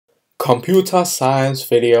Computer Science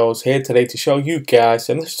Videos here today to show you guys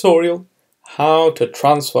in this tutorial how to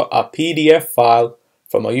transfer a PDF file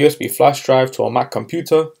from a USB flash drive to a Mac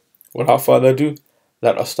computer. Without further ado,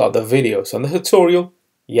 let us start the video. So in the tutorial,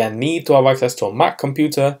 you need to have access to a Mac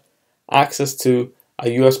computer, access to a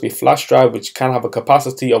USB flash drive which can have a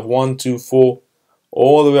capacity of 1, 2, 4,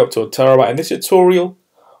 all the way up to a terabyte. In this tutorial,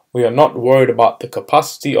 we are not worried about the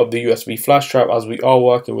capacity of the USB flash drive as we are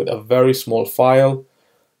working with a very small file.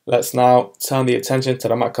 Let's now turn the attention to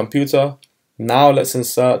the Mac computer. Now let's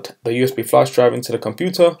insert the USB flash drive into the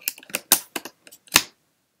computer.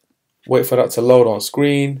 Wait for that to load on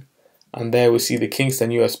screen. And there we see the Kingston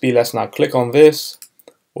USB. Let's now click on this.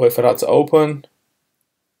 Wait for that to open.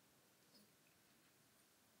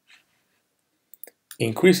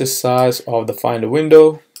 Increase the size of the Finder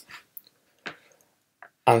window.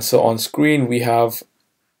 And so on screen we have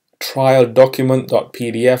trial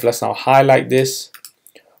document.pdf. Let's now highlight this.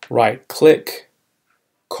 Right click,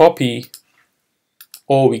 copy,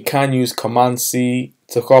 or we can use Command C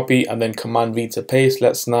to copy and then Command V to paste.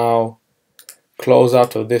 Let's now close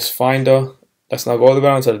out of this Finder. Let's now go all the way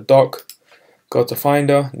down to the dock, go to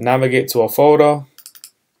Finder, navigate to a folder,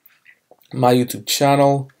 my YouTube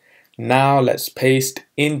channel. Now let's paste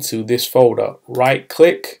into this folder. Right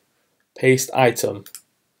click, paste item.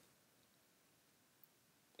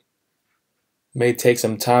 May take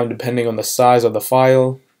some time depending on the size of the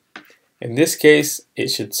file. In this case, it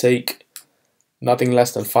should take nothing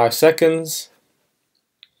less than 5 seconds.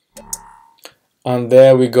 And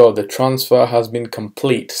there we go, the transfer has been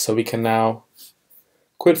complete. So we can now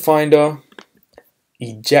quit Finder,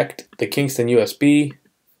 eject the Kingston USB,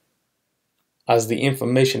 as the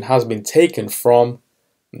information has been taken from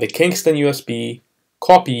the Kingston USB,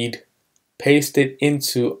 copied, pasted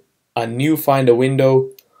into a new Finder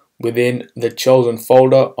window within the chosen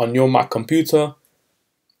folder on your Mac computer,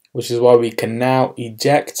 which is why we can now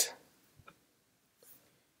eject.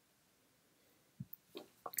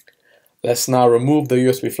 Let's now remove the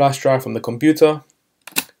USB flash drive from the computer.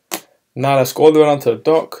 Now let's go all the way down to the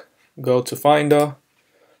dock, go to Finder,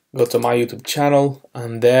 go to my YouTube channel,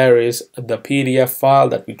 and there is the PDF file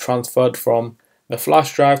that we transferred from the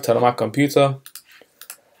flash drive to the Mac computer.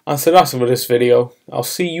 And so that's it for this video. I'll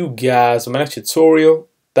see you guys in my next tutorial.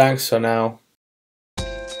 Thanks for now.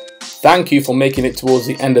 Thank you for making it towards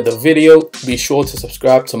the end of the video. Be sure to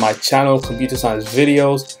subscribe to my channel, Computer Science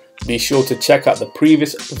Videos. Be sure to check out the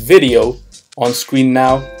previous video on screen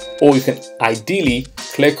now, or you can ideally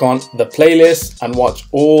click on the playlist and watch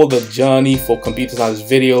all the journey for Computer Science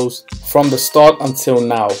Videos from the start until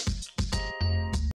now.